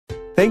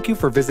Thank you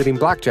for visiting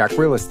Blackjack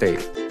Real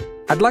Estate.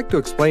 I'd like to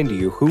explain to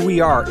you who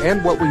we are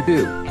and what we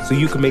do so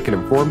you can make an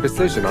informed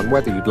decision on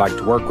whether you'd like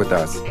to work with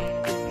us.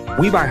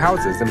 We buy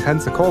houses in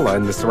Pensacola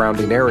and the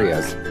surrounding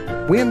areas.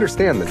 We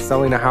understand that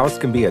selling a house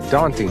can be a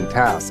daunting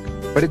task,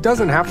 but it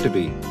doesn't have to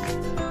be.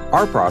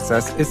 Our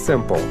process is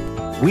simple.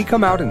 We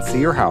come out and see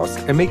your house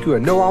and make you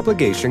a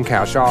no-obligation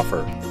cash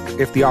offer.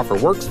 If the offer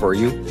works for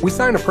you, we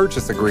sign a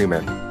purchase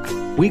agreement.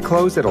 We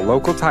close at a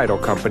local title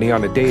company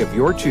on a day of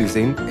your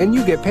choosing, and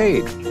you get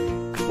paid.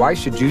 Why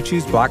should you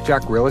choose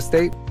Blackjack Real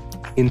Estate?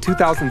 In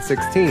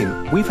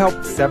 2016, we've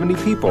helped 70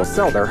 people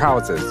sell their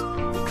houses.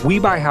 We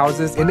buy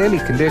houses in any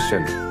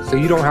condition, so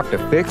you don't have to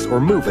fix or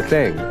move a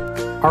thing.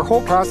 Our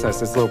whole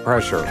process is low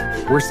pressure.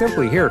 We're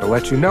simply here to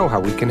let you know how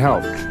we can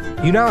help.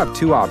 You now have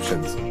two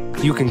options.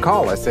 You can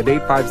call us at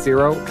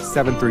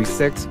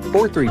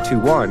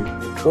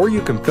 850-736-4321, or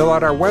you can fill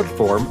out our web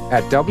form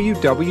at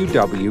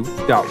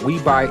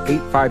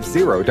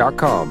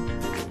www.webuy850.com.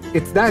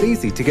 It's that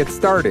easy to get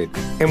started,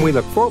 and we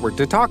look forward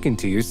to talking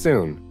to you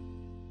soon.